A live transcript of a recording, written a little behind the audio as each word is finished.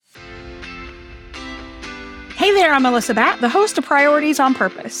Hey there, I'm Melissa Batt, the host of Priorities on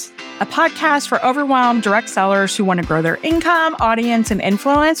Purpose, a podcast for overwhelmed direct sellers who want to grow their income, audience, and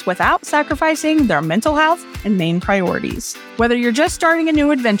influence without sacrificing their mental health and main priorities. Whether you're just starting a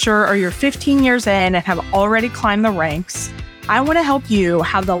new adventure or you're 15 years in and have already climbed the ranks, I want to help you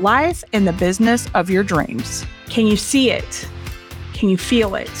have the life and the business of your dreams. Can you see it? Can you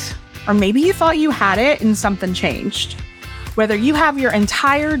feel it? Or maybe you thought you had it and something changed. Whether you have your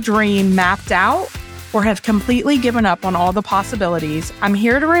entire dream mapped out or have completely given up on all the possibilities, I'm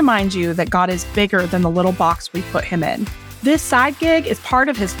here to remind you that God is bigger than the little box we put him in. This side gig is part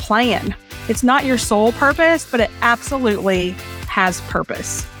of his plan. It's not your sole purpose, but it absolutely has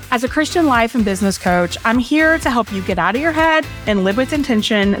purpose. As a Christian life and business coach, I'm here to help you get out of your head and live with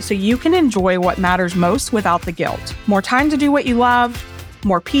intention so you can enjoy what matters most without the guilt. More time to do what you love,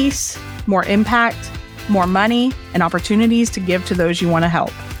 more peace, more impact, more money, and opportunities to give to those you want to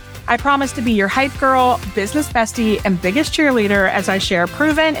help. I promise to be your hype girl, business bestie, and biggest cheerleader as I share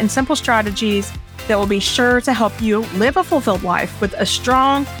proven and simple strategies that will be sure to help you live a fulfilled life with a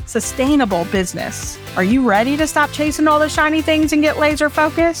strong, sustainable business. Are you ready to stop chasing all the shiny things and get laser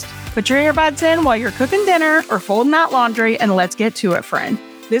focused? Put your earbuds in while you're cooking dinner or folding that laundry, and let's get to it, friend.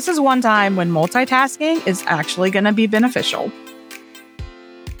 This is one time when multitasking is actually going to be beneficial.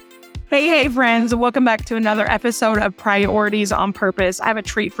 Hey, friends. Welcome back to another episode of Priorities on Purpose. I have a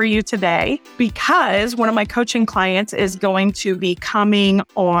treat for you today because one of my coaching clients is going to be coming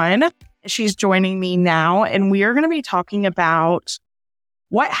on. She's joining me now, and we are going to be talking about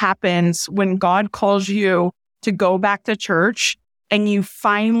what happens when God calls you to go back to church and you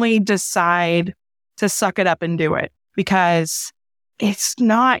finally decide to suck it up and do it, because it's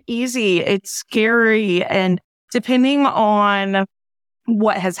not easy. It's scary. And depending on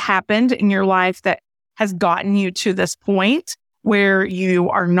what has happened in your life that has gotten you to this point where you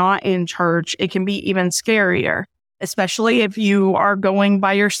are not in church, it can be even scarier, especially if you are going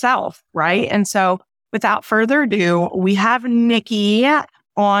by yourself, right? And so without further ado, we have Nicky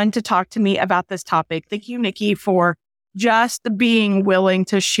on to talk to me about this topic. Thank you, Nicky, for just being willing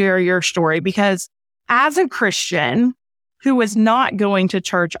to share your story, because as a Christian who is not going to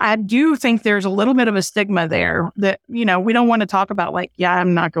church, I do think there's a little bit of a stigma there that, we don't want to talk about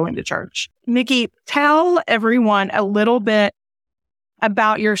I'm not going to church. Nicky, tell everyone a little bit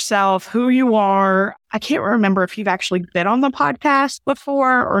about yourself, who you are. I can't remember if you've actually been on the podcast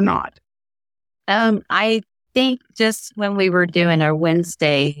before or not. I think just when we were doing our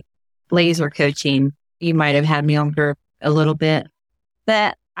Wednesday laser coaching, you might have had me on for a little bit,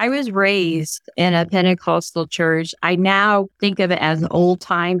 but I was raised in a Pentecostal church. I now think of it as an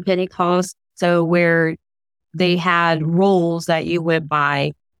old-time Pentecost, so where they had rules that you went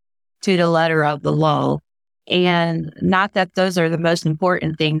by to the letter of the law. And not that those are the most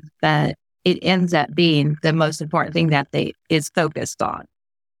important things, but it ends up being the most important thing that they is focused on.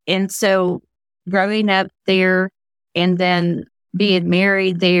 And so growing up there and then being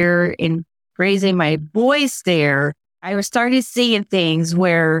married there and raising my boys there, I started seeing things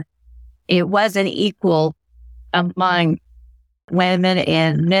where it wasn't equal among women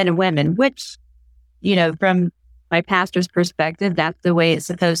and men and women, which, from my pastor's perspective, that's the way it's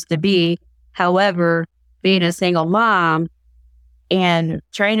supposed to be. However, being a single mom and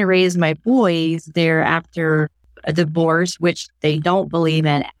trying to raise my boys there after a divorce, which they don't believe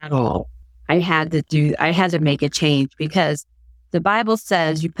in at all, I had to make a change, because the Bible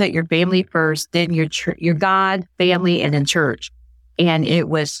says you put your family first, then your God, family, and then church. And it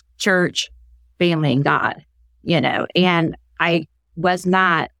was church, family, and God, and I was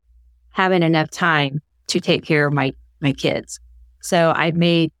not having enough time to take care of my kids. So I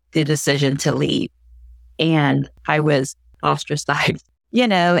made the decision to leave, and I was ostracized,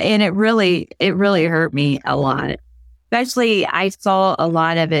 and it really hurt me a lot. Especially I saw a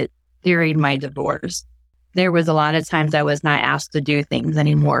lot of it during my divorce. There was a lot of times I was not asked to do things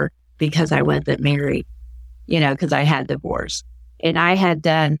anymore because I wasn't married, because I had divorced. And I had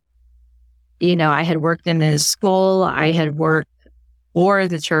done, I had worked in a school. I had worked for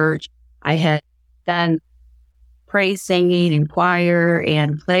the church. I had done praise singing and choir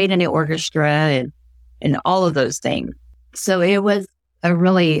and played in the orchestra and all of those things. So it was a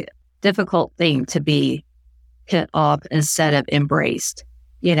really difficult thing to be put off instead of embraced.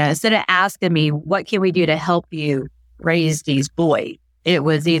 Instead of asking me, what can we do to help you raise these boys? It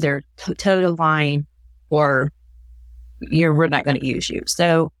was either toe the line or we're not going to use you.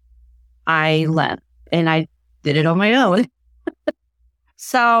 So I left and I did it on my own.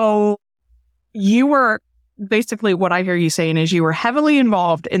 So you were basically, what I hear you saying is you were heavily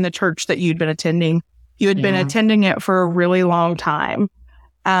involved in the church that you'd been attending. You had been attending it for a really long time.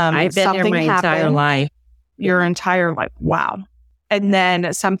 I've been there my entire life. your entire life. Wow. And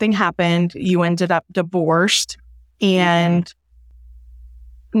then something happened. You ended up divorced and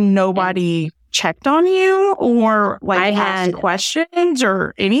nobody checked on you or asked questions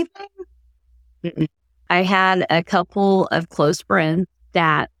or anything? I had a couple of close friends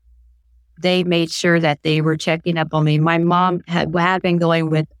that they made sure that they were checking up on me. My mom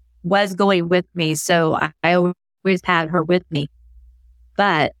was going with me, so I always had her with me.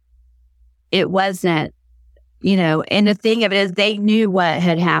 But it wasn't, and the thing of it is they knew what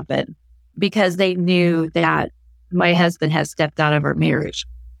had happened because they knew that my husband had stepped out of our marriage.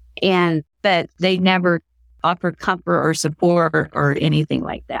 But they never offered comfort or support or anything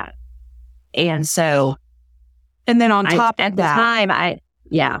like that. And so, and then on top of at the time,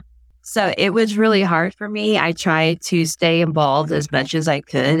 so it was really hard for me. I tried to stay involved as much as I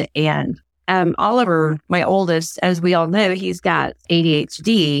could. And Oliver, my oldest, as we all know, he's got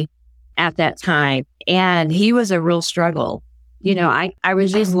ADHD at that time. And he was a real struggle. I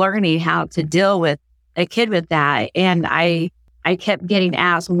was just learning how to deal with a kid with that. And I kept getting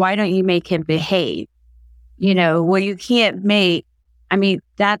asked, why don't you make him behave? Well, you can't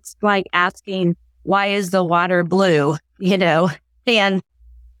that's like asking, why is the water blue? And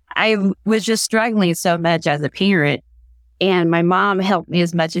I was just struggling so much as a parent. And my mom helped me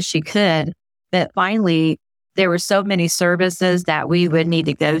as much as she could. But finally, there were so many services that we would need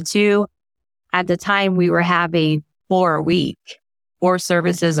to go to. At the time, we were having 4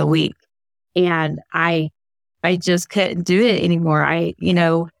 services a week. And I just couldn't do it anymore. I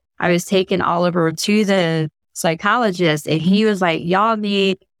was taking Oliver to the psychologist and he was like, y'all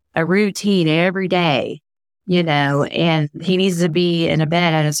need a routine every day, and he needs to be in a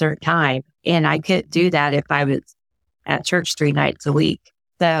bed at a certain time. And I couldn't do that if I was at church 3 nights a week.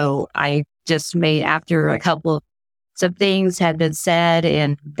 So I just after a couple of things had been said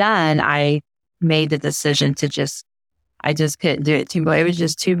and done, I made the decision I just couldn't do it too much. It was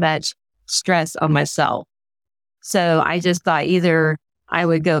just too much stress on myself. So I just thought either I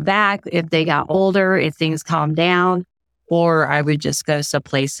would go back if they got older, if things calmed down, or I would just go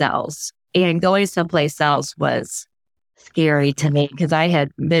someplace else. And going someplace else was scary to me because I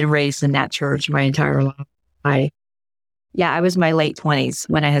had been raised in that church my entire life. I was my late 20s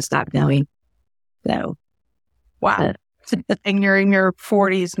when I had stopped going. So, wow. And you're in your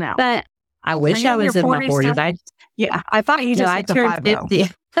 40s now. But I wish I was in my 40s. I thought you just I turned 50.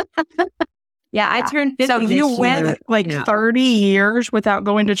 I turned 50. So you went 30 years without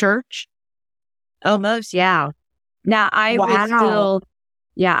going to church? Almost, yeah. Now I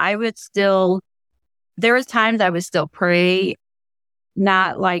would still, there was times I would still pray,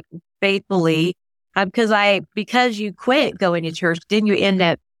 not faithfully, because you quit going to church, then you end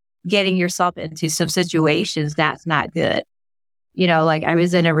up getting yourself into some situations that's not good. I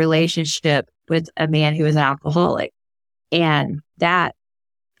was in a relationship with a man who was an alcoholic and that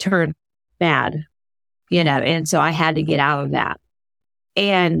turned bad, and so I had to get out of that.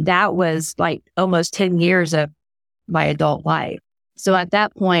 And that was almost 10 years of my adult life. So at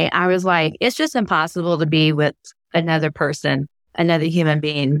that point, I was like, it's just impossible to be with another person, another human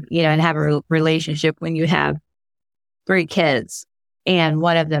being, and have a relationship when you have 3 kids and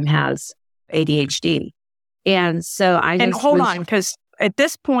one of them has ADHD. And so hold on, because at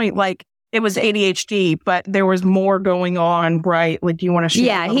this point, it was ADHD, but there was more going on, right? Do you want to share?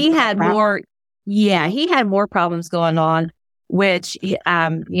 Yeah, he had more. Yeah, he had more problems going on, which,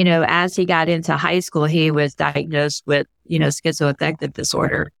 as he got into high school, he was diagnosed with, schizoaffective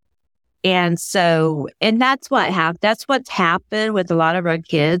disorder. And so, and that's what's happened with a lot of our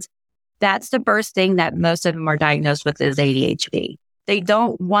kids. That's the first thing that most of them are diagnosed with is ADHD. They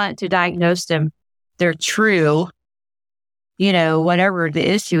don't want to diagnose them. They're true, whatever the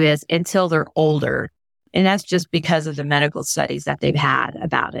issue is until they're older. And that's just because of the medical studies that they've had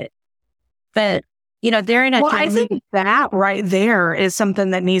about it. But, they're in a I think that right there is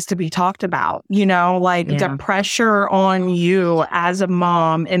something that needs to be talked about, the pressure on you as a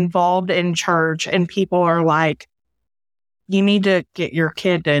mom involved in church and people are like, you need to get your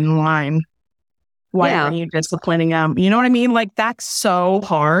kid in line. Why aren't you disciplining them? You know what I mean? That's so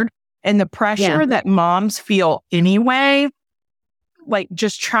hard. And the pressure that moms feel anyway,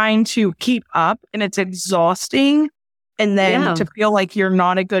 just trying to keep up and it's exhausting. And then to feel like you're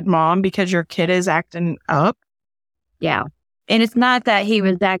not a good mom because your kid is acting up. Yeah. And it's not that he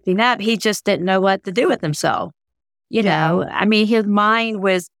was acting up. He just didn't know what to do with himself. His mind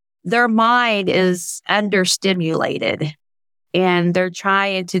their mind is understimulated and they're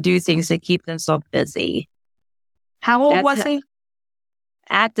trying to do things to keep themselves busy. How old was he?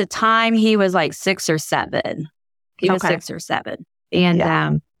 At the time, he was 6 or 7. He was 6 or 7.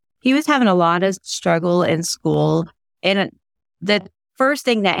 And he was having a lot of struggle in school. And the first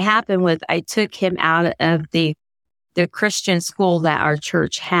thing that happened was I took him out of the Christian school that our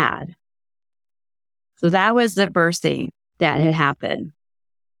church had. So that was the first thing that had happened.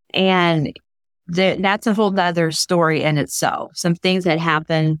 And that's a whole nother story in itself. Some things that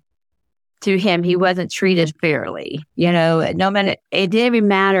happened to him, he wasn't treated fairly. No matter, it didn't even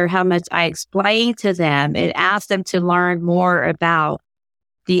matter how much I explained to them and asked them to learn more about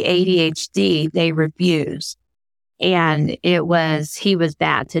the ADHD, they refused. And he was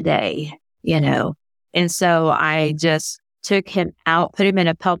bad today, And so I just took him out, put him in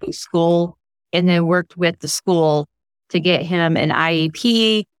a public school, and then worked with the school to get him an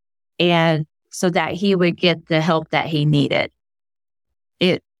IEP, and so that he would get the help that he needed.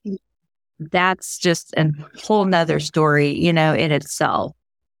 That's just a whole nother story, in itself.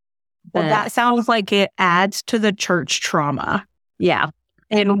 Well, that sounds like it adds to the church trauma. Yeah.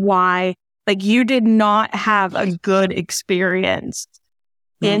 And why, you did not have a good experience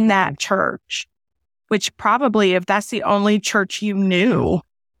in that church, which probably, if that's the only church you knew,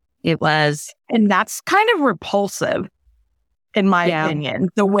 it was. And that's kind of repulsive, in my opinion.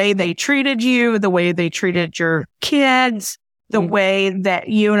 The way they treated you, the way they treated your kids, the way that,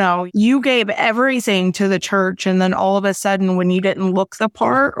 you gave everything to the church. And then all of a sudden, when you didn't look the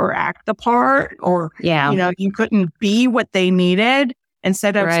part or act the part, or, you couldn't be what they needed,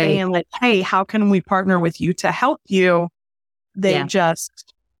 instead of saying hey, how can we partner with you to help you? They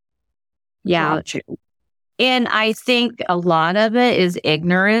just dropped you. And I think a lot of it is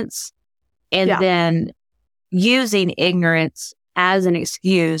ignorance, and then using ignorance as an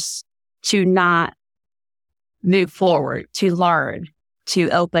excuse to not move forward, to learn,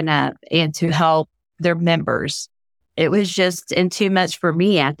 to open up, and to help their members. It was just too much for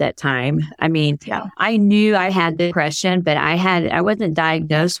me at that time. I mean, I knew I had depression, but I wasn't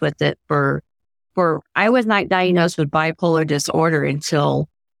diagnosed with it I was not diagnosed with bipolar disorder until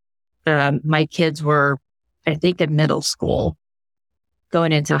my kids were, I think, in middle school,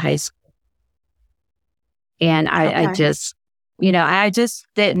 going into high school. And I just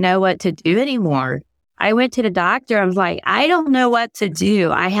didn't know what to do anymore. I went to the doctor. I was like, I don't know what to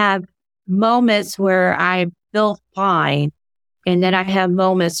do. I have moments where I feel fine. And then I have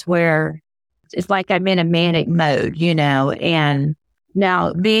moments where it's like I'm in a manic mode, And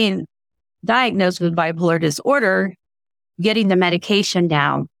now being diagnosed with bipolar disorder, getting the medication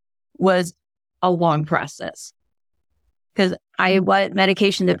down was a long process. Because what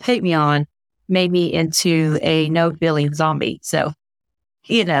medication to put me on made me into a no-feeling zombie. So,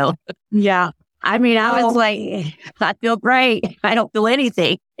 Yeah. I mean, I was like, I feel great. I don't feel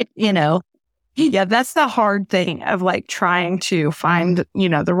anything, Yeah, that's the hard thing of trying to find,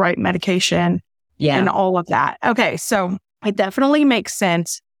 the right medication and all of that. Okay, so it definitely makes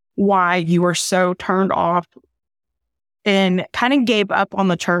sense why you were so turned off and kind of gave up on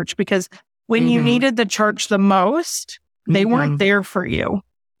the church, because when you needed the church the most, they weren't there for you,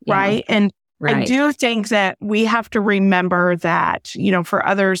 right? And I do think that we have to remember that, for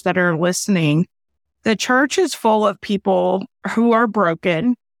others that are listening, the church is full of people who are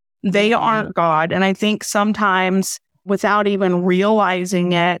broken. They aren't God. And I think sometimes, without even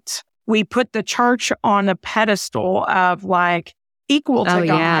realizing it, we put the church on a pedestal of equal to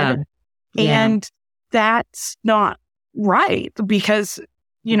God. And that's not right, because,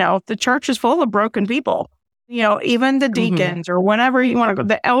 the church is full of broken people. Even the deacons or whatever you want to go,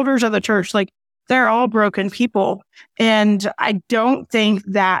 the elders of the church, they're all broken people. And I don't think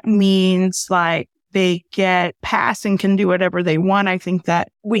that means they get past and can do whatever they want. I think that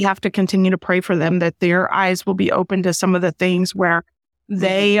we have to continue to pray for them, that their eyes will be open to some of the things where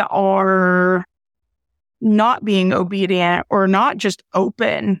they are not being obedient or not just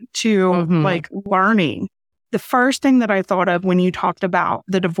open to learning. The first thing that I thought of when you talked about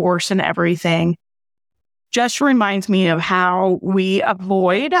the divorce and everything just reminds me of how we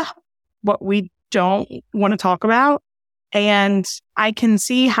avoid what we don't want to talk about. And I can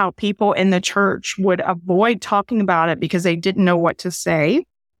see how people in the church would avoid talking about it because they didn't know what to say,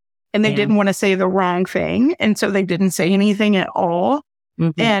 and they didn't want to say the wrong thing. And so they didn't say anything at all.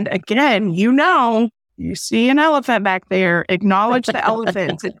 And again, you see an elephant back there, acknowledge the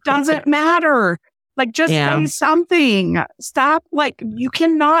elephants. It doesn't matter. Just say something. Stop. You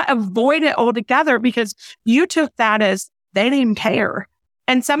cannot avoid it altogether, because you took that as they didn't care.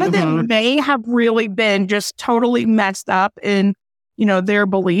 And some of them may have really been just totally messed up in, their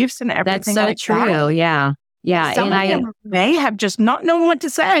beliefs and everything. That's so true. Yeah. Yeah. Some of them may have just not known what to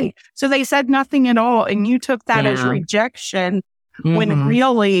say. So they said nothing at all. And you took that as rejection, when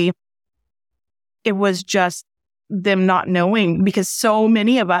really it was just them not knowing, because so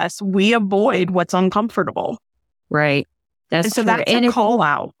many of us, we avoid what's uncomfortable. Right. And so that's a call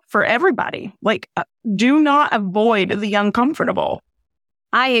out for everybody. Like, do not avoid the uncomfortable.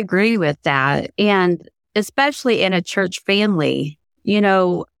 I agree with that. And especially in a church family,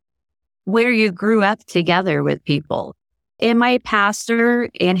 where you grew up together with people. And my pastor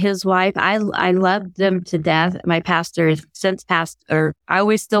and his wife, I loved them to death. My pastor has since passed, or I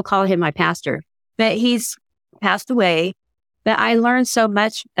always still call him my pastor, but he's passed away. But I learned so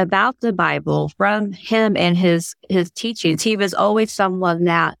much about the Bible from him and his teachings. He was always someone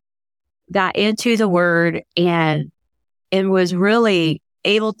that got into the word and was really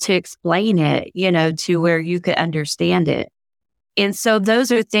able to explain it, to where you could understand it. And so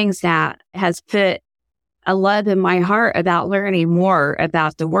those are things that has put a love in my heart about learning more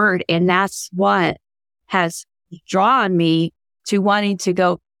about the word. And that's what has drawn me to wanting to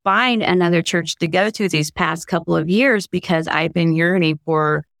go find another church to go to these past couple of years, because I've been yearning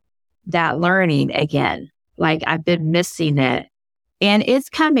for that learning again. Like, I've been missing it. And it's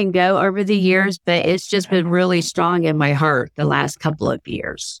come and go over the years, but it's just been really strong in my heart the last couple of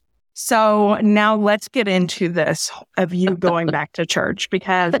years. So now let's get into this of you going back to church,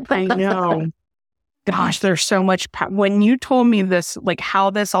 because I know, gosh, there's so much. When you told me this, like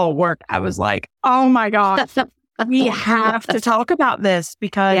how this all worked, I was like, oh my gosh, we have to talk about this,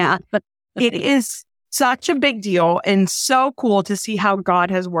 because it is such a big deal and so cool to see how God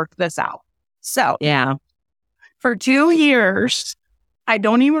has worked this out. So for 2 years, I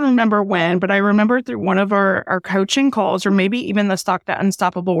don't even remember when, but I remember through one of our coaching calls, or maybe even the Stock That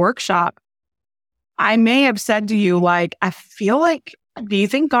Unstoppable workshop, I may have said to you, like, I feel like, do you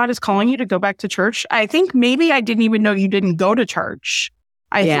think God is calling you to go back to church? I think maybe I didn't even know you didn't go to church.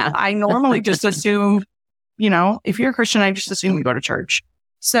 I normally just assume, if you're a Christian, I just assume you go to church.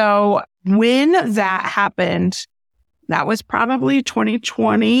 So when that happened, that was probably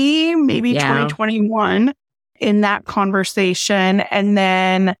 2020, maybe 2021. In that conversation. And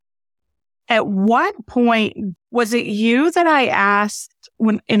then at what point was it you that I asked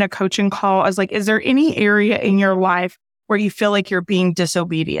when in a coaching call? I was like, is there any area in your life where you feel like you're being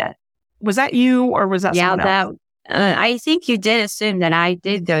disobedient? Was that you, or was that someone else? I think you did assume that I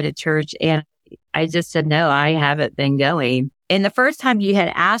did go to church, and I just said, no, I haven't been going. And the first time you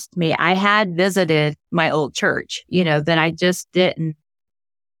had asked me, I had visited my old church, that I just didn't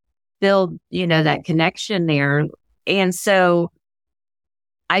build, that connection there. And so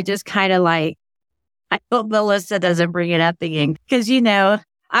I just kind of I hope Melissa doesn't bring it up again, because,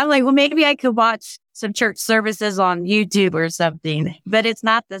 I'm like, well, maybe I could watch some church services on YouTube or something, but it's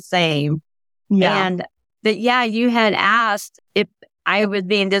not the same. Yeah. But you had asked if I was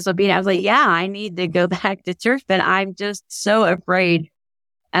being disobedient. I was like, I need to go back to church, but I'm just so afraid.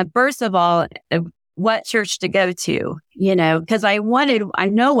 And first of all, what church to go to, because I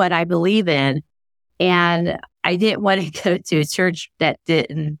know what I believe in, and I didn't want to go to a church that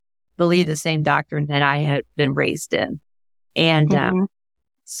didn't believe the same doctrine that I had been raised in. And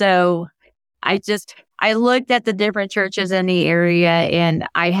so I looked at the different churches in the area, and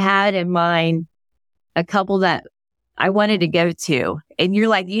I had in mind a couple that I wanted to go to. And you're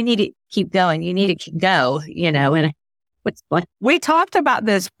like, you need to keep going. You need to go, and we talked about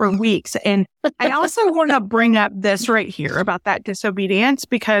this for weeks. And I also want to bring up this right here about that disobedience,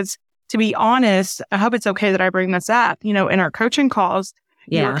 because to be honest, I hope it's okay that I bring this up. In our coaching calls,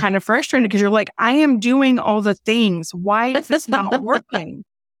 you were kind of frustrated because you're like, I am doing all the things. Why is this not working?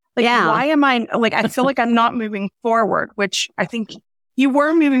 Why am I I feel like I'm not moving forward, which I think you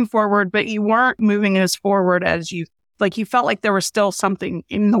were moving forward, but you weren't moving as forward as you felt like there was still something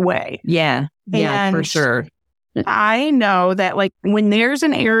in the way. Yeah, for sure. I know that when there's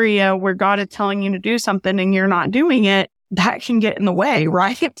an area where God is telling you to do something and you're not doing it, that can get in the way,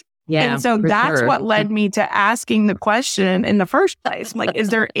 right? Yeah. And so that's what led me to asking the question in the first place. Is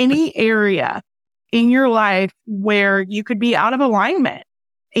there any area in your life where you could be out of alignment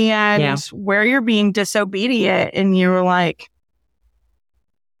and where you're being disobedient, and you were like,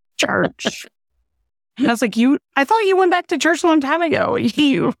 church? And I was like, I thought you went back to church a long time ago.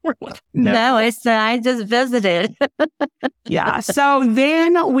 You were like, no. I just visited. So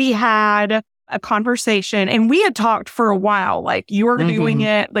then we had a conversation, and we had talked for a while. You were doing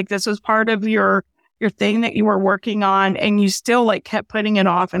it, this was part of your thing that you were working on, and you still kept putting it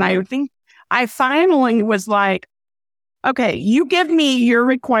off. And I think I finally was like, okay, you give me your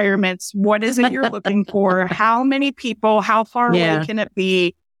requirements. What is it you're looking for? How many people? How far away can it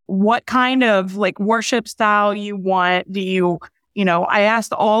be? What kind of worship style you want? Do you, I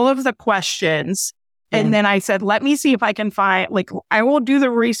asked all of the questions, And then I said, let me see if I can find, like, I will do the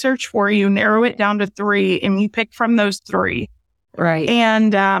research for you, narrow it down to 3, and you pick from those 3. Right.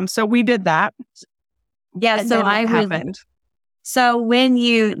 And so we did that. Yeah. And So then what happened? So when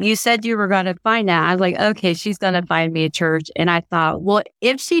you said you were going to find out, I was like, okay, she's going to find me a church. And I thought, well,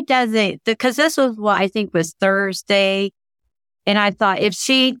 if she doesn't, because this was what I think was Thursday. And I thought if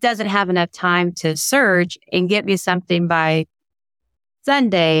she doesn't have enough time to search and get me something by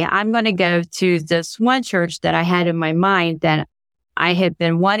Sunday, I'm going to go to this one church that I had in my mind that I had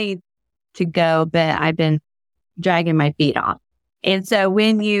been wanting to go, but I've been dragging my feet on. And so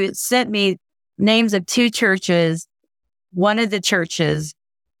when you sent me names of 2 churches, one of the churches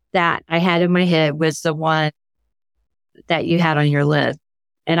that I had in my head was the one that you had on your list.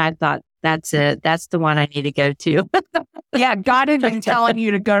 And I thought, that's it. That's the one I need to go to. Yeah, God had been telling you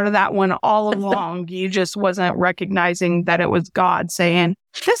to go to that one all along. You just wasn't recognizing that it was God saying,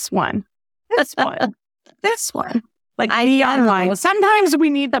 this one, this one, this one. Like, be online. Sometimes we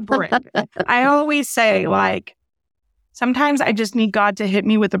need the brick. I always say, like, sometimes I just need God to hit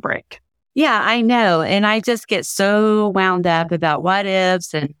me with a brick. Yeah, I know. And I just get so wound up about what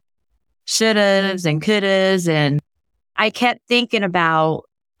ifs and shouldas and couldas. And I kept thinking about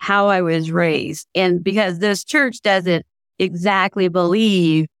how I was raised. And because this church doesn't exactly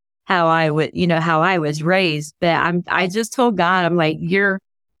believe how I was raised. But I just told God, I'm like, you're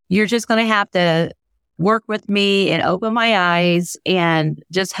just going to have to work with me and open my eyes and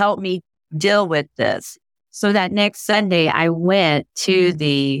just help me deal with this. So that next Sunday, I went to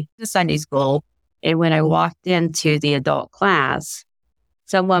the Sunday school. And when I walked into the adult class,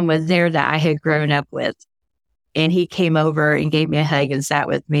 someone was there that I had grown up with. And he came over and gave me a hug and sat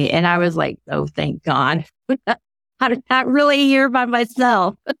with me. And I was like, oh, thank God. I'm not really here by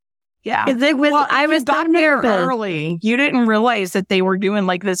myself. Yeah. I was got there early. You didn't realize that they were doing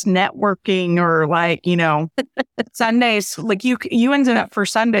like this networking or like, Sundays. Like you ended up for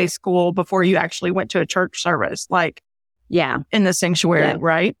Sunday school before you actually went to a church service, like, in the sanctuary,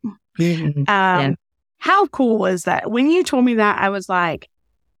 right? Mm-hmm. How cool is that? When you told me that, I was like,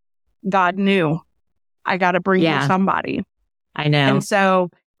 God knew I got to bring you somebody. I know. And so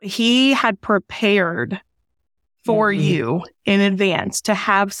he had prepared for you in advance to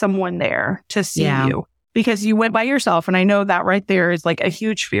have someone there to see you because you went by yourself. And I know that right there is like a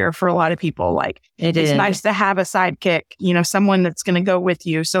huge fear for a lot of people. Like it's nice to have a sidekick, someone that's going to go with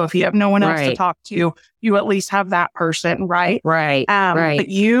you. So if you have no one else to talk to, you at least have that person. Right. Right. But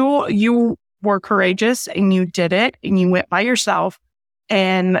you were courageous and you did it and you went by yourself.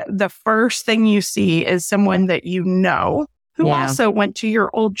 And the first thing you see is someone that who also went to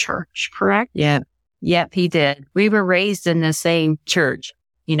your old church, correct? Yeah. Yep, he did. We were raised in the same church,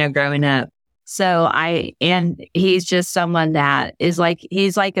 growing up. So he's just someone that is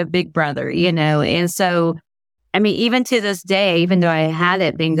he's like a big brother, And so, I mean, even to this day, even though I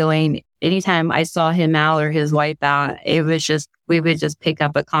hadn't been going, anytime I saw him out or his wife out, it was just, we would just pick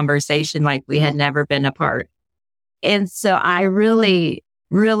up a conversation like we had never been apart. And so I really,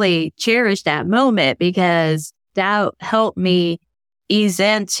 really cherished that moment because that helped me ease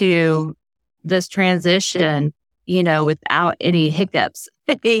into this transition, without any hiccups,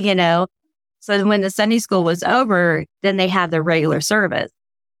 So when the Sunday school was over, then they had the regular service.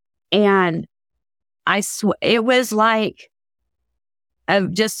 And it was like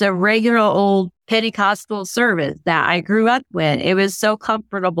just a regular old Pentecostal service that I grew up with. It was so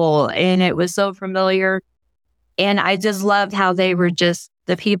comfortable and it was so familiar. And I just loved how the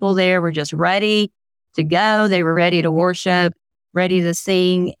people there were just ready to go. They were ready to worship, ready to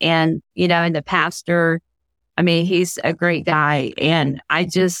sing. And, and the pastor, I mean, he's a great guy. And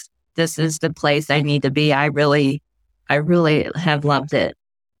this is the place I need to be. I really have loved it.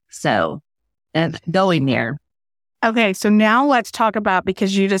 So, and going there. Okay. So now let's talk about,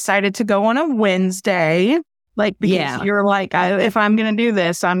 because you decided to go on a Wednesday, because you're like, if I'm going to do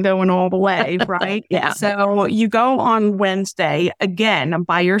this, I'm going all the way. Right. So you go on Wednesday again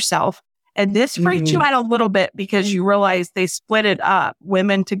by yourself. And this freaked you out a little bit because you realized they split it up,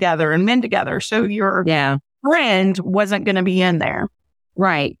 women together and men together. So your friend wasn't going to be in there.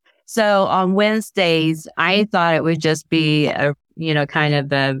 Right. So on Wednesdays, I thought it would just be a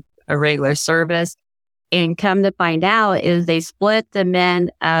regular service. And come to find out is they split the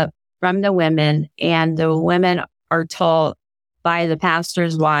men up from the women, and the women are taught by the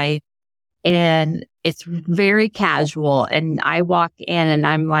pastor's wife. And it's very casual. And I walk in and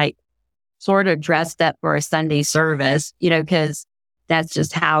I'm like, sort of dressed up for a Sunday service, because that's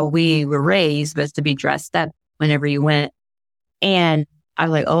just how we were raised, was to be dressed up whenever you went. And I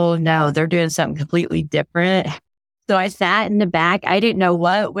was like, oh no, they're doing something completely different. So I sat in the back. I didn't know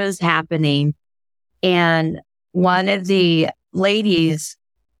what was happening. And one of the ladies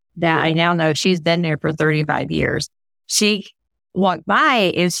that I now know, she's been there for 35 years. She walked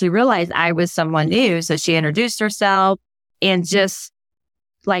by and she realized I was someone new. So she introduced herself and just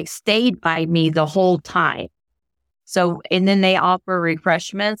like stayed by me the whole time. So, and then they offer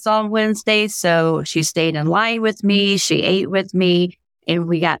refreshments on Wednesdays. So she stayed in line with me. She ate with me and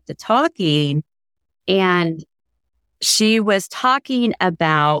we got to talking, and she was talking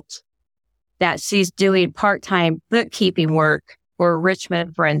about that she's doing part-time bookkeeping work for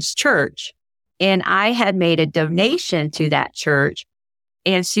Richmond Friends Church. And I had made a donation to that church.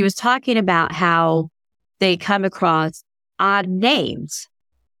 And she was talking about how they come across odd names.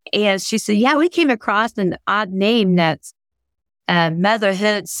 And she said, yeah, we came across an odd name that's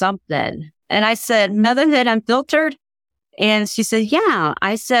Motherhood something. And I said, Motherhood Unfiltered? And she said, yeah.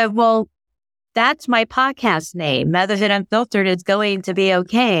 I said, well, that's my podcast name. Motherhood Unfiltered is going to be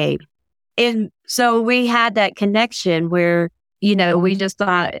okay. And so we had that connection where, you know, we just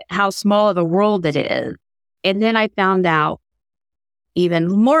thought how small of a world it is. And then I found out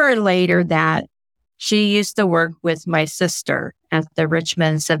even more later that she used to work with my sister at the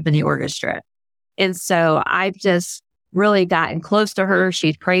Richmond Symphony Orchestra. And so I've just really gotten close to her.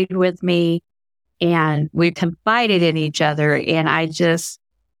 She prayed with me and we confided in each other. And I just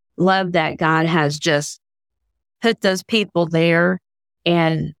love that God has just put those people there.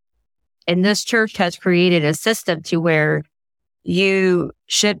 And this church has created a system to where you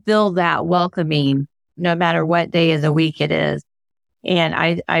should feel that welcoming no matter what day of the week it is. And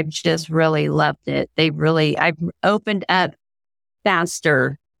I just really loved it. I've opened up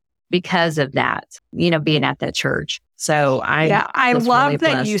faster because of that, you know, being at that church. So I love really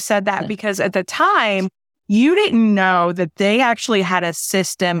that you said that, because at the time you didn't know that they actually had a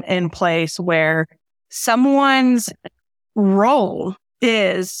system in place where someone's role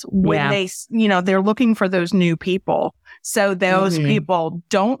is when they, you know, they're looking for those new people. So those people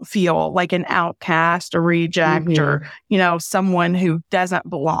don't feel like an outcast or reject or, you know, someone who doesn't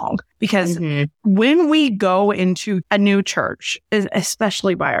belong. Because when we go into a new church,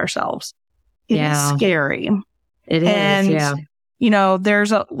 especially by ourselves, it is scary. It is. And, you know,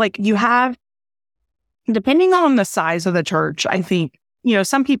 there's you have, depending on the size of the church, I think, you know,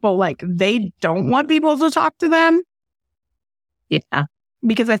 some people they don't want people to talk to them. Yeah.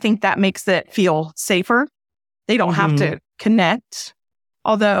 Because I think that makes it feel safer. They don't have to connect.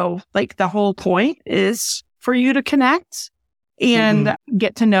 Although, the whole point is for you to connect and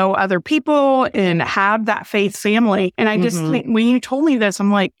get to know other people and have that faith family. And I just think when you told me this,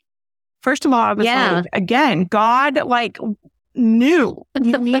 I'm like, first of all, I was again, God knew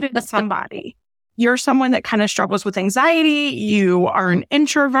you needed somebody. You're someone that kind of struggles with anxiety. You are an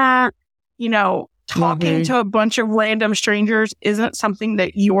introvert, you know. Talking to a bunch of random strangers isn't something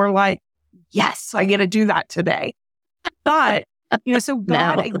that you're like, yes, I get to do that today. But, you know, so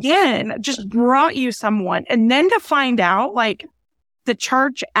God, again, just brought you someone. And then to find out, the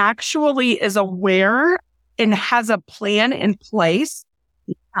church actually is aware and has a plan in place.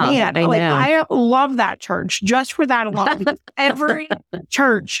 Man, I love that church just for that alone. Every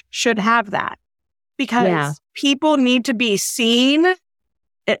church should have that, because people need to be seen.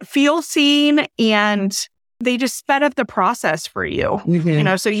 It feels seen, and they just sped up the process for you, you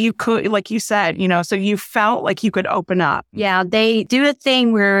know, so you could, like you said, you know, so you felt like you could open up. Yeah, they do a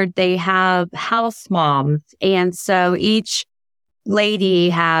thing where they have house moms. And so each lady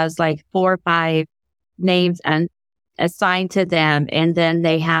has 4 or 5 names assigned to them. And then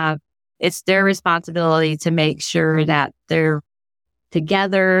it's their responsibility to make sure that they're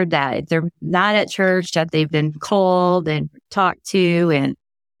together, that if they're not at church, that they've been called and talked to. And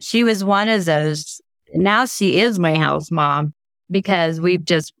she was one of those. Now she is my house mom, because we've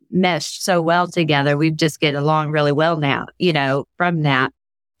just meshed so well together. We just get along really well now, you know, from that.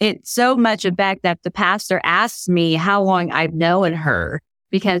 It's so much a fact that the pastor asked me how long I've known her,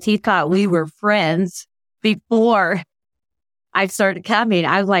 because he thought we were friends before I started coming.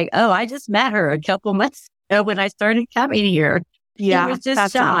 I was like, oh, I just met her a couple months ago when I started coming here. Yeah, he was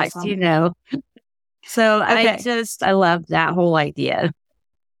just shocked, awesome. You know. So I love that whole idea.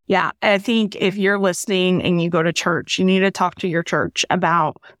 Yeah, I think if you're listening and you go to church, you need to talk to your church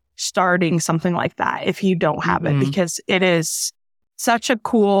about starting something like that if you don't have it, because it is such a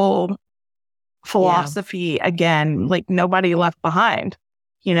cool philosophy. Again, nobody left behind,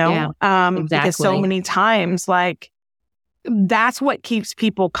 you know, exactly. Because so many times, that's what keeps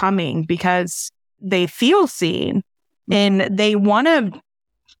people coming, because they feel seen and they want to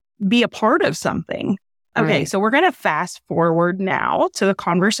be a part of something. Okay, so we're going to fast forward now to the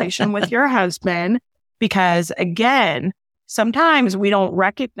conversation with your husband, because again, sometimes we don't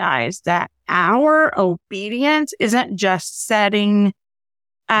recognize that our obedience isn't just setting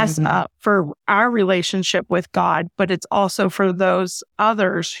us up for our relationship with God, but it's also for those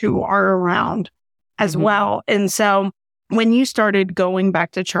others who are around as well. And so when you started going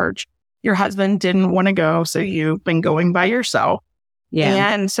back to church, your husband didn't want to go, so you've been going by yourself.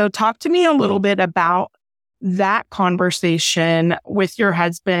 Yeah. And so talk to me a little bit about that conversation with your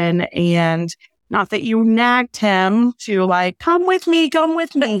husband, and not that you nagged him to like, come with me,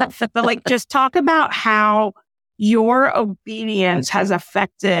 but like just talk about how your obedience has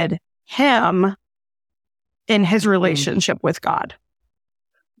affected him in his relationship with God.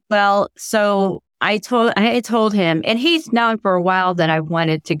 Well, so I told him, and he's known for a while that I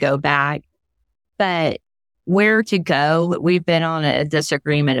wanted to go back, but where to go, we've been on a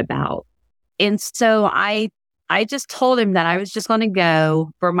disagreement about. And so I just told him that I was just going to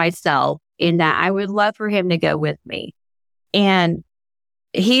go for myself and that I would love for him to go with me. And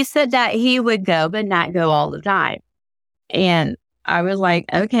he said that he would go, but not go all the time. And I was like,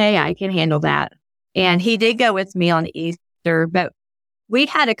 okay, I can handle that. And he did go with me on Easter, but we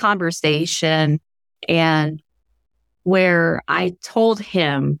had a conversation and where I told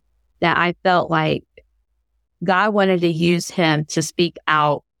him that I felt like God wanted to use him to speak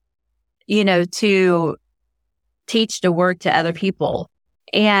out, to teach the word to other people.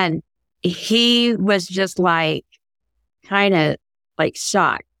 And he was just like, kind of like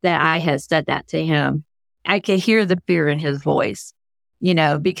shocked that I had said that to him. I could hear the fear in his voice,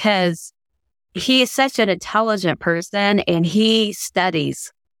 because he is such an intelligent person and he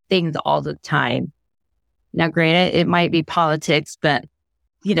studies things all the time. Now, granted, it might be politics, but,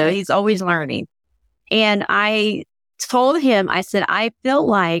 he's always learning. And I told him, I said, I feel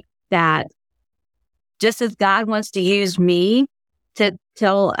like that just as God wants to use me to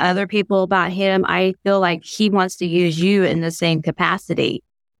tell other people about him, I feel like he wants to use you in the same capacity.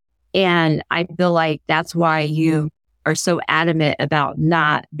 And I feel like that's why you are so adamant about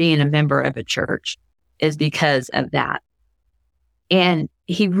not being a member of a church, is because of that. And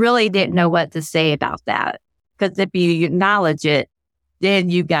he really didn't know what to say about that. Because if you acknowledge it, then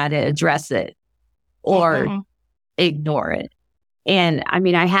you got to address it or ignore it. And I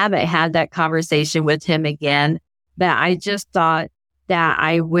mean, I haven't had that conversation with him again, but I just thought that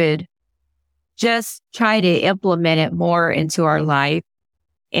I would just try to implement it more into our life.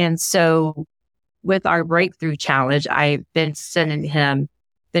 And so with our breakthrough challenge, I've been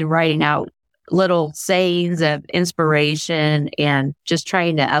been writing out little sayings of inspiration and just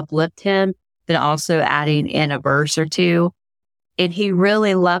trying to uplift him, but also adding in a verse or two. And he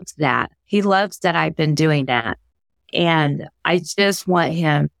really loves that. He loves that I've been doing that. And I just want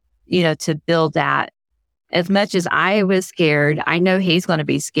him, to build that. As much as I was scared, I know he's going to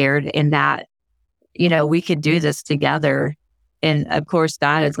be scared in that, we could do this together. And of course,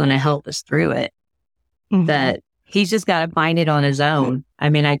 God is going to help us through it. But he's just got to find it on his own. I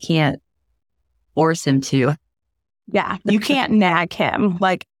mean, I can't force him to. Yeah, you can't nag him.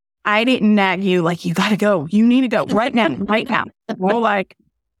 Like, I didn't nag you, like, you got to go. You need to go right now, right now. Well, like,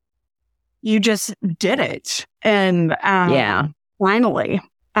 you just did it. And finally,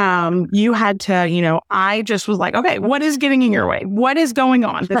 you had to, I just was like, okay, what is getting in your way? What is going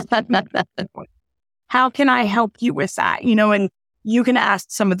on? How can I help you with that? And you can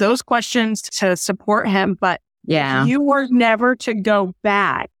ask some of those questions to support him. But if you were never to go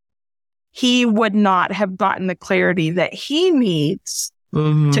back, he would not have gotten the clarity that he needs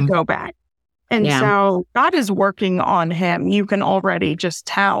to go back. And so God is working on him. You can already just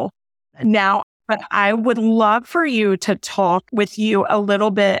tell now. But I would love for you to talk with you a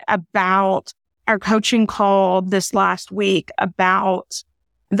little bit about our coaching call this last week about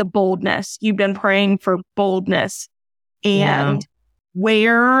the boldness. You've been praying for boldness and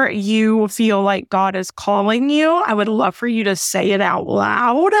where you feel like God is calling you. I would love for you to say it out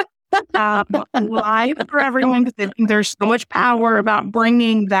loud, live for everyone, because I think there's so much power about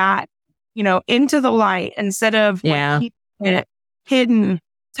bringing that, into the light instead of keeping it hidden.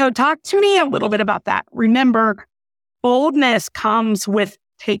 So talk to me a little bit about that. Remember, boldness comes with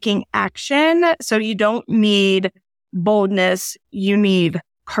taking action. So you don't need boldness, you need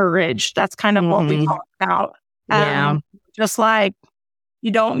courage. That's kind of what we talk about. Just like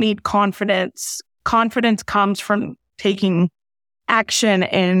you don't need confidence. Confidence comes from taking action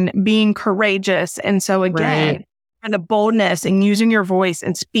and being courageous. And so again, and the boldness and using your voice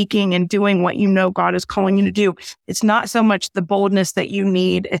and speaking and doing what God is calling you to do. It's not so much the boldness that you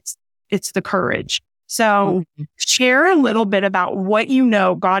need. It's the courage. So share a little bit about what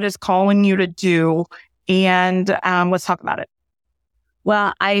God is calling you to do. And let's talk about it.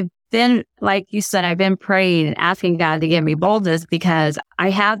 Well, I've then, like you said, I've been praying and asking God to give me boldness because I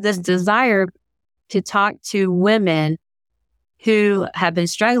have this desire to talk to women who have been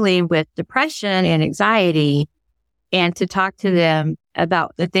struggling with depression and anxiety and to talk to them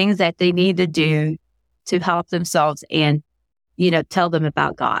about the things that they need to do to help themselves and, tell them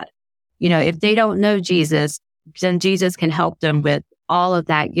about God. If they don't know Jesus, then Jesus can help them with all of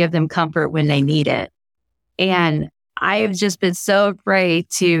that, give them comfort when they need it. And I have just been so afraid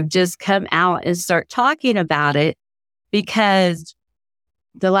to just come out and start talking about it because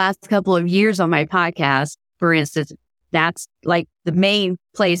the last couple of years on my podcast, for instance, that's like the main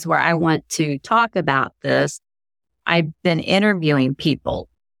place where I want to talk about this. I've been interviewing people.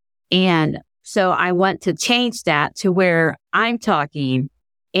 And so I want to change that to where I'm talking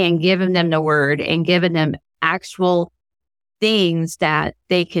and giving them the word and giving them actual things that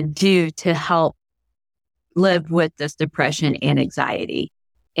they can do to help live with this depression and anxiety,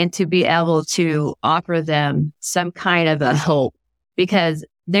 and to be able to offer them some kind of a hope. Because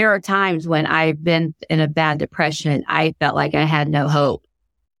there are times when I've been in a bad depression, I felt like I had no hope,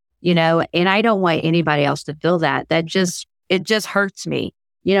 and I don't want anybody else to feel that. It just hurts me.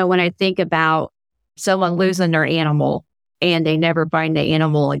 When I think about someone losing their animal and they never find the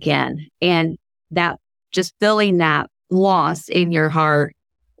animal again, and that just feeling that loss in your heart,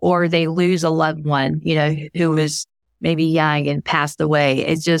 or they lose a loved one, who was maybe young and passed away.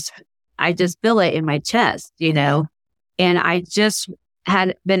 I just feel it in my chest, and I just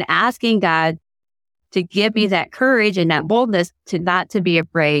had been asking God to give me that courage and that boldness to not to be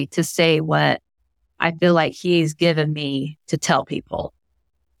afraid to say what I feel like He's given me to tell people.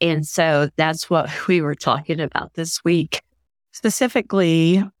 And so that's what we were talking about this week.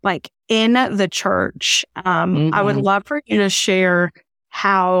 Specifically, like in the church, I would love for you to share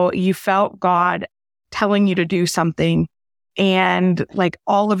how you felt God telling you to do something and like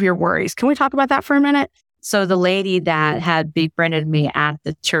all of your worries. Can we talk about that for a minute? So the lady that had befriended me at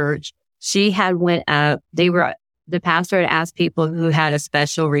the church, she had went up. The pastor had asked people who had a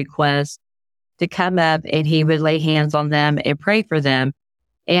special request to come up and he would lay hands on them and pray for them.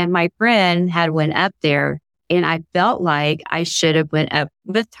 And my friend had went up there and I felt like I should have went up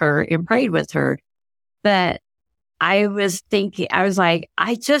with her and prayed with her. But I was like,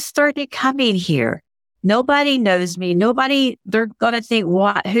 I just started coming here. Nobody knows me. They're going to think,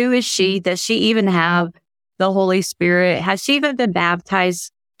 what? Who is she? Does she even have the Holy Spirit? Has she even been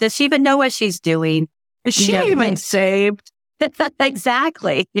baptized? Does she even know what she's doing? Is she even saved?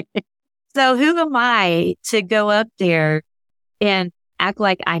 Exactly. So who am I to go up there and act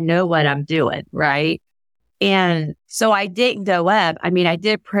like I know what I'm doing, right? And so I didn't go up. I mean, I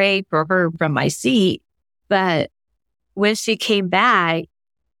did pray for her from my seat, but when she came back,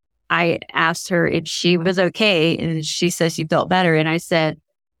 I asked her if she was okay, and she said she felt better. And I said,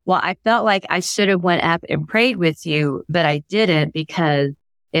 well, I felt like I should have went up and prayed with you, but I didn't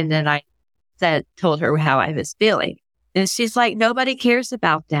and then I told her how I was feeling. And she's like, nobody cares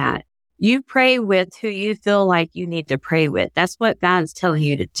about that. You pray with who you feel like you need to pray with. That's what God's telling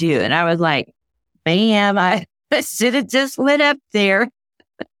you to do. And I was like, bam, I should have just went up there.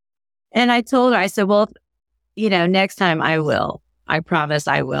 And I told her, I said, well, next time I will. I promise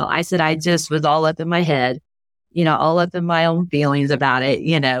I will. I said, I just was all up in my head, all up in my own feelings about it,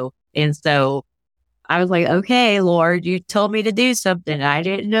 And so I was like, okay, Lord, you told me to do something. I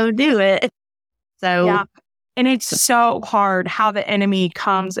didn't know do it. So yeah. And it's so hard how the enemy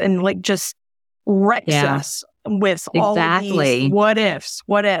comes and like just wrecks us with all of these what ifs.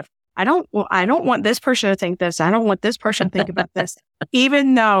 What if? I don't want this person to think this. I don't want this person to think about this.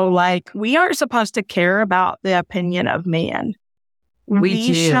 Even though like we aren't supposed to care about the opinion of man. We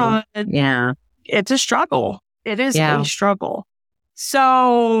do. Should. Yeah. It's a struggle. It is a struggle.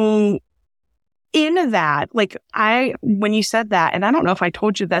 So in that, like when you said that, and I don't know if I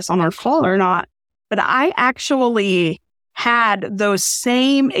told you this on our call or not, but I actually had those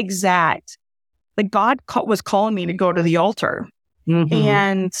same exact, like God was calling me to go to the altar. Mm-hmm.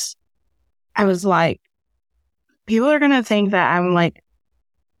 And I was like, people are going to think that I'm like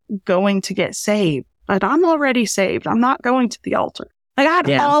going to get saved, but I'm already saved. I'm not going to the altar. Like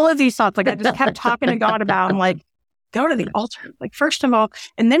I had all of these thoughts. Like I just kept talking to God about, I'm like, go to the altar. Like first of all,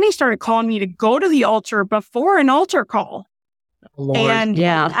 and then he started calling me to go to the altar before an altar call. Lord, and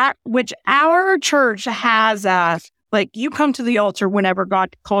which our church has like you come to the altar whenever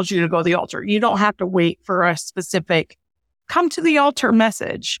God calls you to go to the altar. You don't have to wait for a specific come to the altar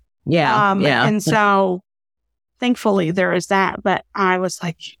message. And so thankfully there is that. But I was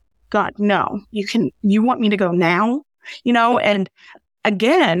like, God, no, you want me to go now? And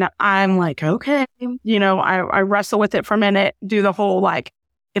again, I'm like, okay, I wrestle with it for a minute, do the whole like,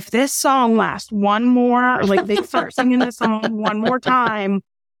 if this song lasts one more, like they start singing this song one more time,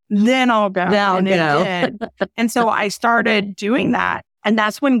 then I'll go. Then It I'll did. And so I started doing that. And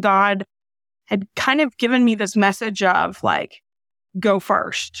that's when God had kind of given me this message of like, go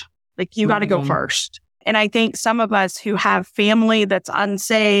first. Like, you got to go first. And I think some of us who have family that's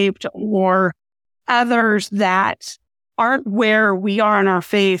unsaved or others that aren't where we are in our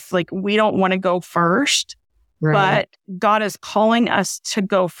faith, like we don't want to go first. Right. But God is calling us to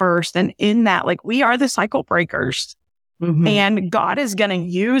go first. And in that, like, we are the cycle breakers and God is going to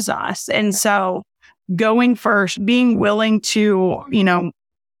use us. And so going first, being willing to,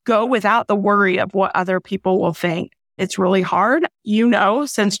 go without the worry of what other people will think. It's really hard,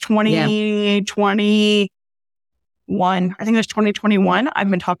 since 2021, I think it was 2021, I've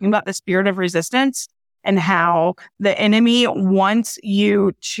been talking about the spirit of resistance and how the enemy wants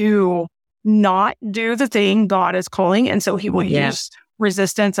you to not do the thing God is calling. And so he will use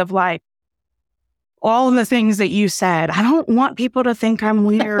resistance of like all of the things that you said. I don't want people to think I'm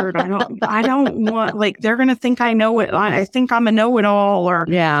weird. I don't want, like, they're going to think I know it. I think I'm a know-it-all, or,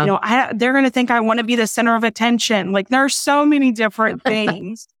 they're going to think I want to be the center of attention. Like, there are so many different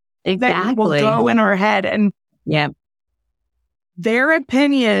things that will go in our head. And their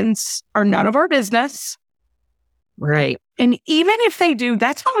opinions are none of our business. Right. And even if they do,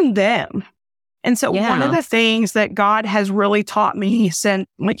 that's on them. And so one of the things that God has really taught me since,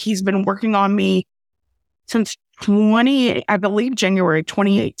 like, he's been working on me since I believe January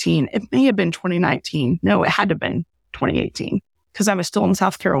 2018. It may have been 2019. No, it had to have been 2018 because I was still in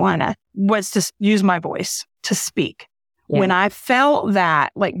South Carolina, was to use my voice, to speak. When I felt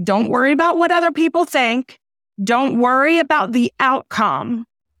that, like, don't worry about what other people think. Don't worry about the outcome.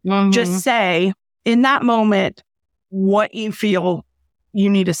 Just say in that moment what you feel you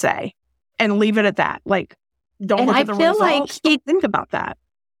need to say and leave it at that. Like, don't look at the results. Like think about that.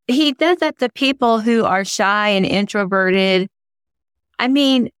 He does that to people who are shy and introverted. I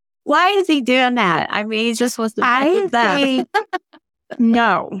mean, why is he doing that? I mean, he just wants to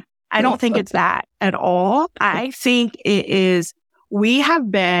No, I don't think it's that at all. I think it is, we have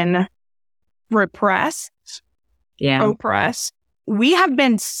been repressed, oppressed. We have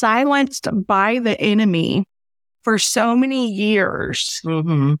been silenced by the enemy for so many years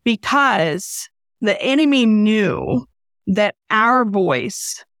because the enemy knew that our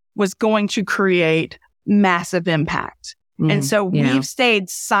voice was going to create massive impact. And so we've stayed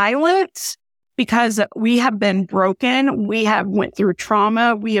silent because we have been broken. We have went through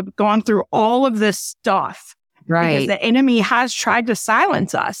trauma. We have gone through all of this stuff. Right. Because the enemy has tried to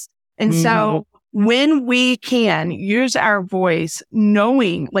silence us. And so when we can use our voice,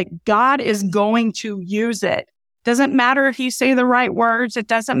 knowing like God is going to use it, doesn't matter if you say the right words. It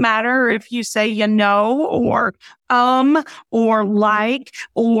doesn't matter if you say, or like,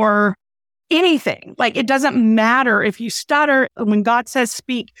 or anything. Like, it doesn't matter if you stutter. When God says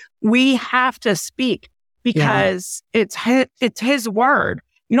speak, we have to speak because it's his word.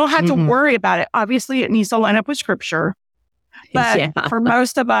 You don't have to worry about it. Obviously, it needs to line up with scripture. But for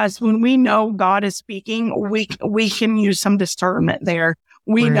most of us, when we know God is speaking, we can use some discernment there.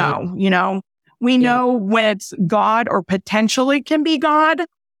 We know, we know when it's God or potentially can be God.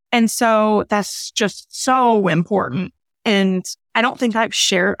 And so that's just so important. And I don't think I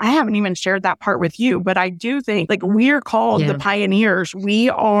haven't even shared that part with you, but I do think like we're called the pioneers. We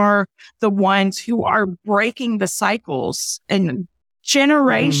are the ones who are breaking the cycles and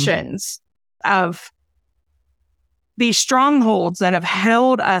generations of these strongholds that have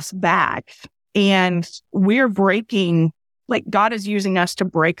held us back. And we're breaking, like God is using us to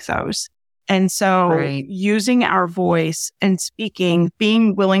break those. And so using our voice and speaking,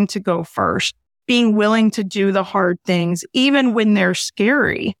 being willing to go first, being willing to do the hard things, even when they're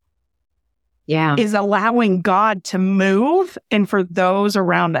scary, is allowing God to move. And for those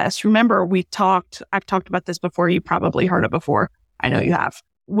around us, remember, I've talked about this before. You probably heard it before. I know you have.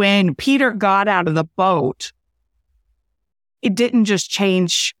 When Peter got out of the boat, it didn't just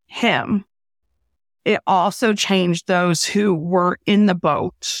change him. It also changed those who were in the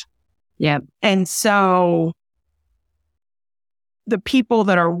boat. And so the people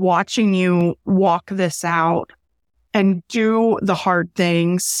that are watching you walk this out and do the hard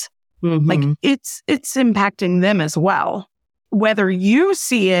things, like it's impacting them as well. Whether you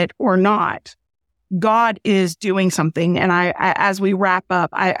see it or not, God is doing something. And I as we wrap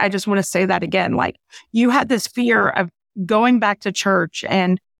up, I just want to say that again, like you had this fear of going back to church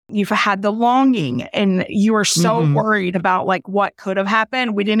and you've had the longing and you were so worried about like what could have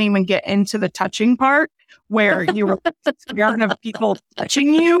happened. We didn't even get into the touching part where you were scared of people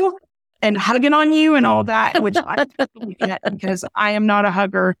touching you. and hugging on you and all that, which I totally get because I am not a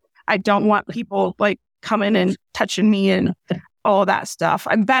hugger. I don't want people like coming and touching me and all that stuff.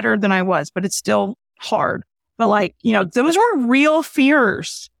 I'm better than I was, but it's still hard. But like, those were real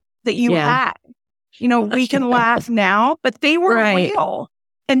fears that you had. We can laugh now, but they were real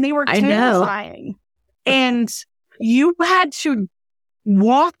and they were terrifying. And you had to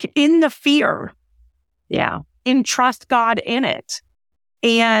walk in the fear. Yeah. And trust God in it.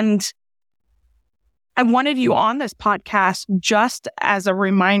 And I wanted you on this podcast just as a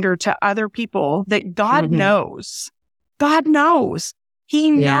reminder to other people that God knows. God knows.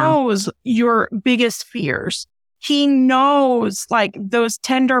 He knows your biggest fears. He knows like those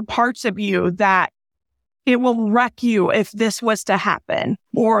tender parts of you that it will wreck you if this was to happen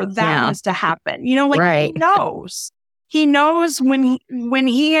or that was to happen. He knows. He knows when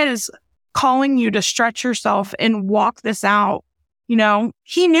he is calling you to stretch yourself and walk this out.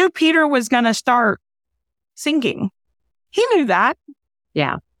 He knew Peter was going to start sinking. He knew that.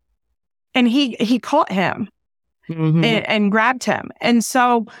 Yeah. And he caught him and grabbed him. And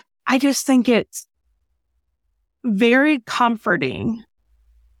so I just think it's very comforting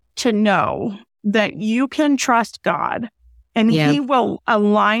to know that you can trust God and he will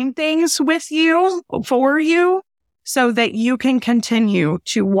align things with you, for you, so that you can continue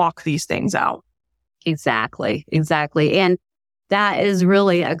to walk these things out. Exactly. And that is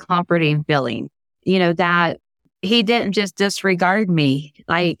really a comforting feeling, that he didn't just disregard me.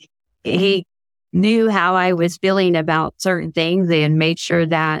 Like he knew how I was feeling about certain things and made sure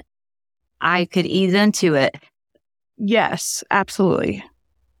that I could ease into it. Yes, absolutely.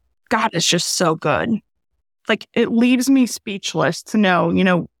 God is just so good. Like it leaves me speechless to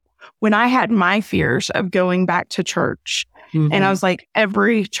know, when I had my fears of going back to church and I was like,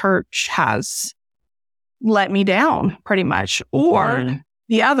 every church has let me down pretty much. Or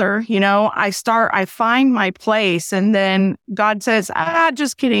the other, I find my place and then God says,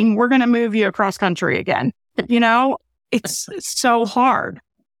 just kidding. We're going to move you across country again. It's so hard,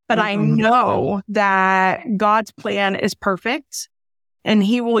 but I know that God's plan is perfect. And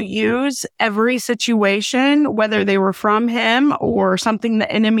he will use every situation, whether they were from him or something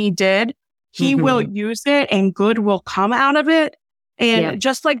the enemy did, he will use it and good will come out of it. And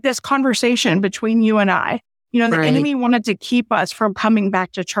just like this conversation between you and I, the enemy wanted to keep us from coming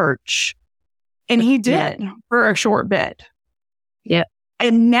back to church. And he did for a short bit. Yeah.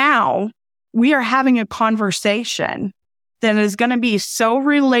 And now we are having a conversation that is going to be so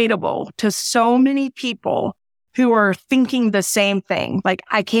relatable to so many people who are thinking the same thing. Like,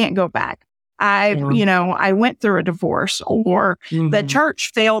 I can't go back. I went through a divorce or the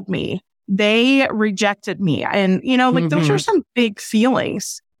church failed me. They rejected me. And, those are some big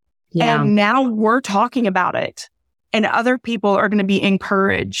feelings. Yeah. And now we're talking about it and other people are going to be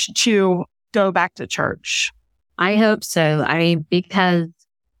encouraged to go back to church. I hope so. Because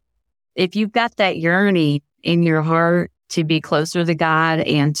if you've got that yearning in your heart to be closer to God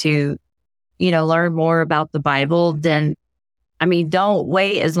and to learn more about the Bible, then, don't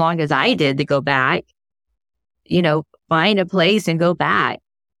wait as long as I did to go back. Find a place and go back.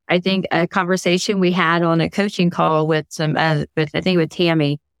 I think a conversation we had on a coaching call with with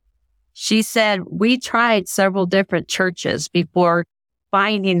Tammy, she said, we tried several different churches before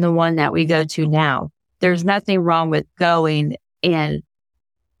finding the one that we go to now. There's nothing wrong with going and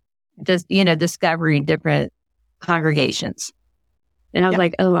just, discovering different congregations. And I was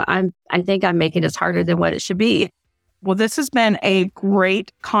like, I think I'm making this harder than what it should be. Well, this has been a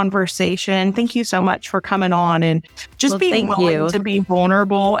great conversation. Thank you so much for coming on and just being willing to be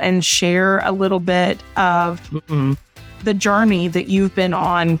vulnerable and share a little bit of the journey that you've been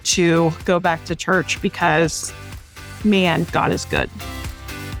on to go back to church because, man, God is good.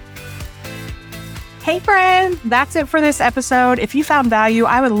 Hey friend, that's it for this episode. If you found value,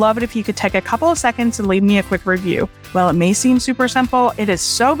 I would love it if you could take a couple of seconds and leave me a quick review. While it may seem super simple, it is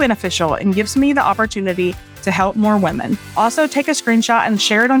so beneficial and gives me the opportunity to help more women. Also, take a screenshot and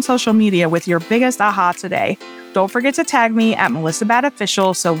share it on social media with your biggest aha today. Don't forget to tag me at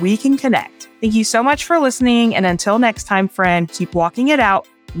MelissaBadOfficial so we can connect. Thank you so much for listening, and until next time, friend, keep walking it out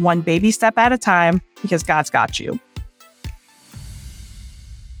one baby step at a time because God's got you.